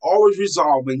by always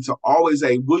resolving to always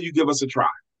say, "Will you give us a try?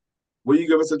 Will you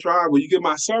give us a try? Will you give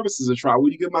my services a try?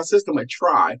 Will you give my system a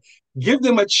try?" Give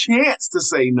them a chance to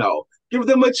say no. Give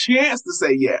them a chance to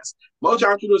say yes. Most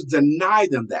entrepreneurs deny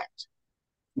them that.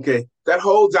 Okay. That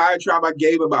whole diatribe I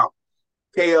gave about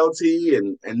KLT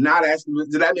and not asking,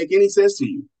 did that make any sense to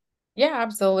you? Yeah,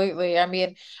 absolutely. I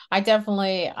mean, I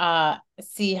definitely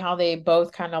see how they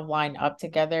both kind of line up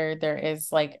together. There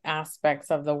is like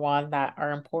aspects of the one that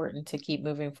are important to keep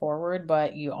moving forward,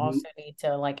 but you Mhm. also need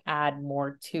to like add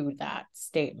more to that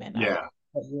statement, I would Yeah.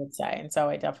 what you would say. And so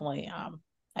I definitely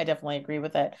agree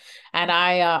with it. And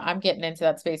I'm getting into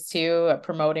that space too,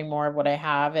 promoting more of what I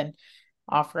have and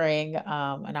offering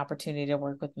an opportunity to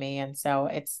work with me. And so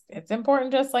it's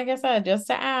important, just like I said, just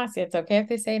to ask. It's okay if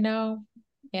they say no,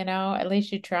 at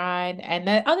least you tried. And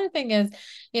the other thing is,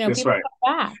 That's people right.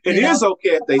 come back, It is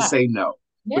okay if they back. say no,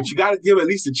 Yeah. but you got to give at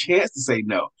least a chance to say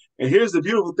no. And here's the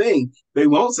beautiful thing: they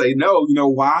won't say no. You know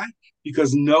why?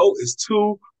 Because no is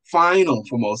too final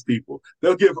for most people.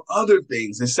 They'll give other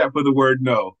things except for the word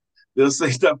no. They'll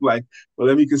say stuff like, "Well,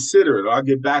 let me consider it, or I'll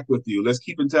get back with you. Let's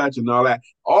keep in touch," and all that.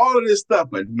 All of this stuff,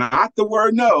 but not the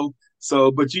word no.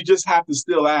 So, but you just have to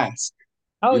still ask,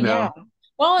 Oh, you yeah. know?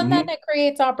 Well, and then Mm-hmm. it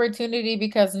creates opportunity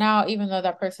because now, even though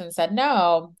that person said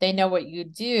no, they know what you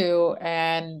do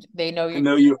and they know I you're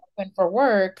know you. open for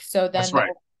work. So That's then right.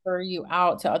 they'll refer you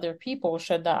out to other people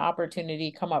should that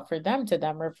opportunity come up for them to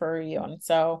then refer you. And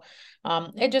so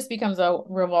it just becomes a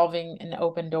revolving and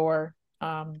open door for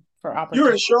You're in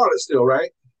opportunity. Charlotte still,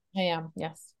 right? I am,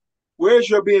 yes. Where's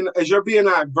your BN? Is your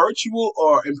BNI virtual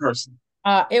or in person?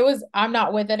 I'm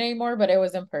not with it anymore, but it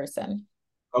was in person.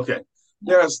 Okay.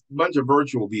 Yeah. There's a bunch of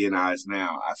virtual BNIs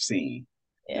now I've seen.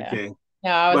 Yeah. Okay. No,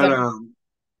 I was But in.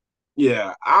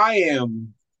 yeah, I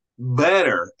am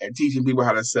better at teaching people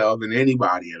how to sell than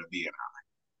anybody at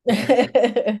a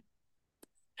BNI.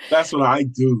 That's what I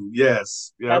do.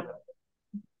 Yes. Yep.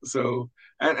 That's, So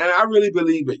and I really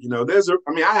believe it.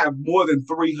 I mean, I have more than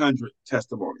 300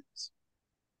 testimonials,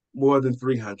 more than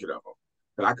 300 of them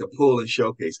that I could pull and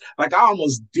showcase. Like, I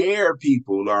almost dare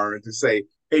people, Lauren, to say,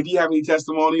 "Hey, do you have any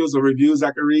testimonials or reviews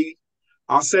I can read?"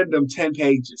 I'll send them 10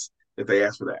 pages if they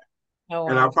ask for that. oh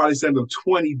And I'll wow. probably send them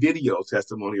 20 video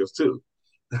testimonials too.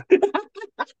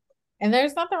 And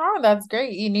there's nothing wrong. That's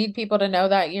great. You need people to know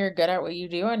that you're good at what you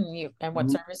do and what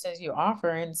Mhm. services you offer.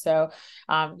 And so,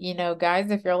 guys,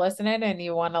 if you're listening and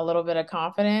you want a little bit of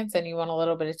confidence and you want a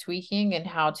little bit of tweaking and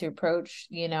how to approach,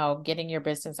 getting your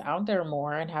business out there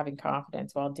more and having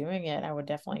confidence while doing it, I would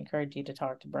definitely encourage you to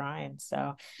talk to Brian.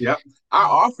 So, Yep. I um,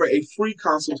 offer a free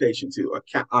consultation too,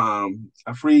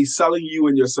 a free selling you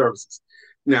and your services.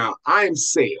 Now, I am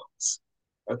sales,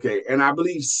 okay, and I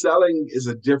believe selling is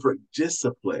a different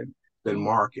discipline than mhm,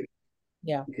 marketing.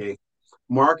 yeah, Okay,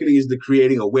 marketing is the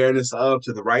creating awareness of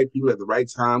to the right people at the right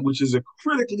time, which is a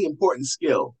critically important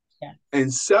skill. yeah,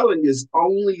 And selling is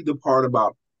only the part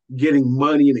about getting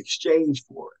money in exchange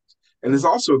for it. And mhm, it's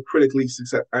also a critically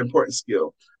important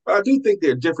skill. But I do think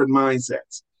they're different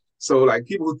mindsets. So, like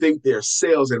people who think they're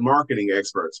sales and marketing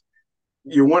experts,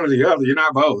 you're one or the other. You're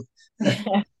not both.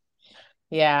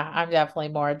 yeah. I'm definitely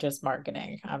more just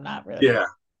marketing. I'm not really. Yeah,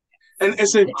 and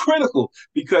it's critical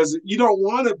because you don't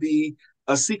want to be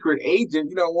a secret agent.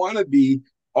 You don't want to be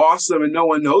awesome and no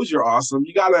one knows you're awesome.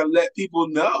 You got to let people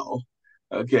know.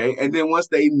 Okay. And then once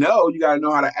they know, you got to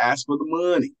know how to ask for the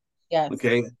money. Yes.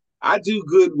 Okay. I do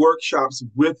good workshops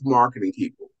with marketing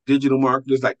people, digital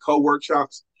marketers, like co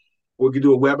workshops. We could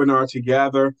do a webinar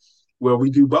together where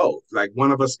we do both. Like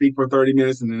one of us speak for 30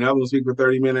 minutes and another will speak for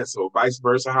 30 minutes, or vice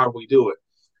versa. How do we do it?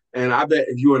 And I bet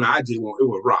if you and I did one, it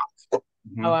would rock. Oh,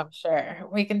 Mm-hmm. I'm sure.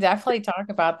 We can definitely talk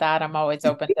about that. I'm always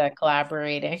open to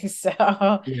collaborating. So,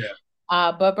 Yeah.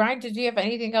 but Brian, did you have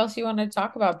anything else you want to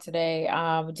talk about today?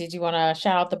 Did you want to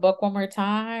shout out the book one more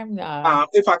time?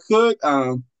 If I could,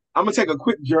 I'm gonna take a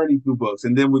quick journey through books,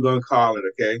 and then we're gonna call it,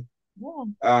 okay?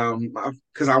 Yeah,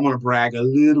 Because I want to brag a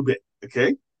little bit,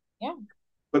 okay? yeah.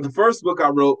 But the first book I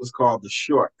wrote was called The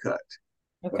Shortcut: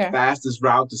 The Okay. Fastest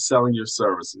Route to Selling Your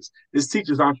Services. This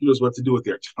teaches entrepreneurs what to do with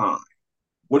their time.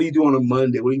 What do you do on a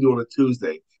Monday? What do you do on a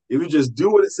Tuesday? If you just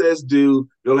do what it says do,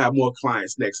 you'll have more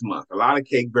clients next month. A lot of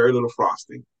cake, very little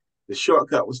frosting. The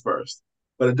shortcut was first,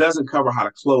 but it doesn't cover how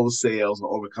to close sales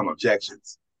or overcome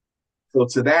objections. So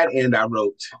to that end, I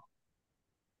wrote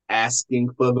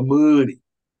Asking for the Money: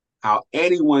 How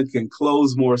Anyone Can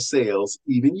Close More Sales,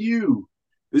 Even You.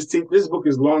 This book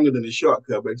is longer than the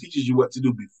shortcut, but it teaches you what to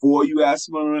do before you ask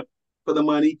for the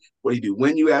money. What do you do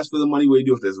when you ask for the money? What do you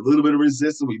do if there's a little bit of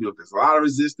resistance? What do you do if there's a lot of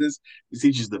resistance? It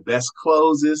teaches the best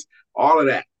closes, all of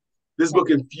that. This book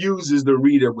infuses the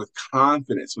reader with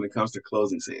confidence when it comes to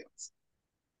closing sales.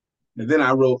 And then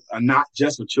I wrote a not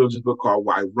just for children's book called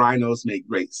Why Rhinos Make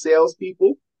Great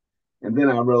Salespeople. And then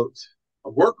I wrote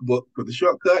a workbook for the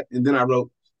shortcut. And then I wrote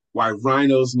Why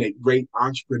Rhinos Make Great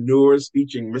Entrepreneurs,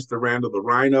 featuring Mr. Randall the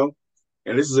Rhino.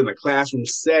 And this is in a classroom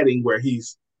setting where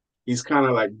he's kind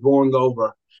of like going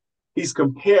over, he's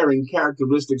comparing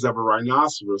characteristics of a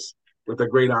rhinoceros with a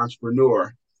great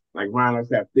entrepreneur. Like rhinos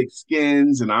have thick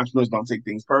skins and entrepreneurs don't take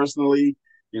things personally.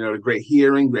 You know, the great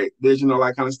hearing, great vision, all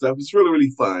that kind of stuff. It's really,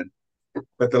 really fun.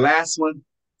 But the last one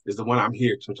is the one I'm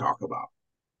here to talk about.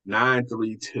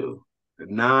 932. The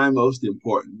nine most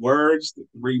important words, the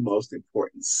three most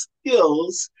important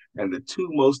skills, and the two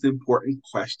most important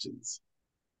questions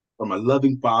from a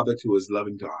loving father to his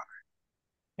loving daughter.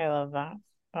 I love that.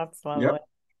 That's lovely. Yep.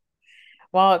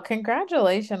 Well,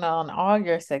 congratulations on all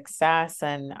your success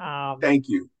Thank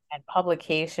you. and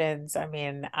publications. I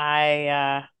mean,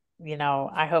 I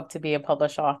hope to be a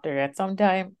published author at some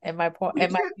time in my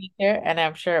future, and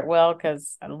I'm sure it will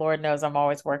because Lord knows I'm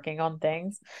always working on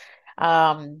things.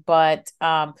 But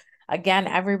again,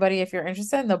 everybody, if you're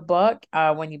interested in the book,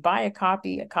 when you buy a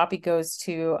copy goes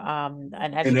to an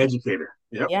An educator. educator.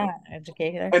 Yep. Yeah,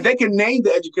 educator. And they can name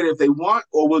the educator if they want,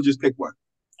 or we'll just pick one.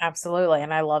 Absolutely.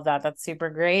 And I love that. That's super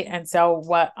great. And so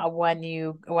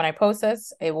when I post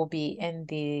this, it will be in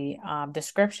the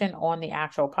description on the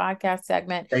actual podcast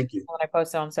segment. Thank you. When I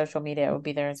post it on social media, it will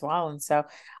be there as well. And so,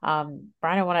 Brian,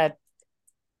 I want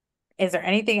to, is there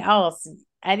anything else?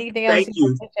 Anything else Thank you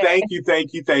want you. to Thank share? you.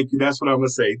 Thank you. Thank you. That's what I'm going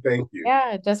to say. Thank you.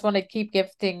 Yeah, just want to keep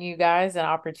gifting you guys an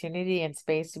opportunity and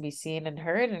space to be seen and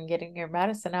heard and getting your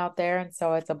medicine out there. And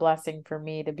so it's a blessing for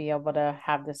me to be able to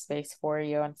have this space for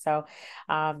you. And so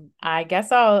I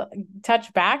guess I'll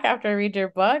touch back after I read your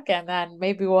book and then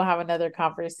maybe we'll have another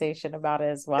conversation about it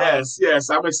as well. Yes. Yes.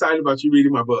 I'm excited about you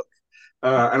reading my book.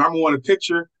 And I'm going to want a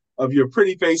picture of your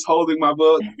pretty face holding my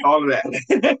book, all of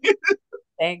that.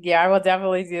 Thank you. I will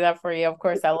definitely do that for you. Of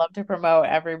course, I love to promote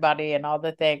everybody and all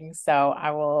the things. So I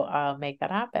will make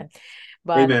that happen.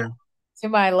 But Amen. to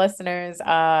my listeners,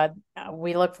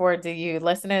 we look forward to you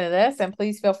listening to this, and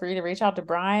please feel free to reach out to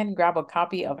Brian, grab a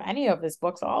copy of any of his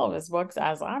books, all of his books,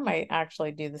 as I might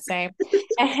actually do the same.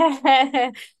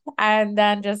 And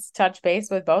then just touch base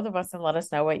with both of us and let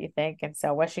us know what you think. And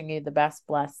so, wishing you the best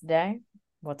blessed day.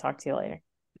 We'll talk to you later.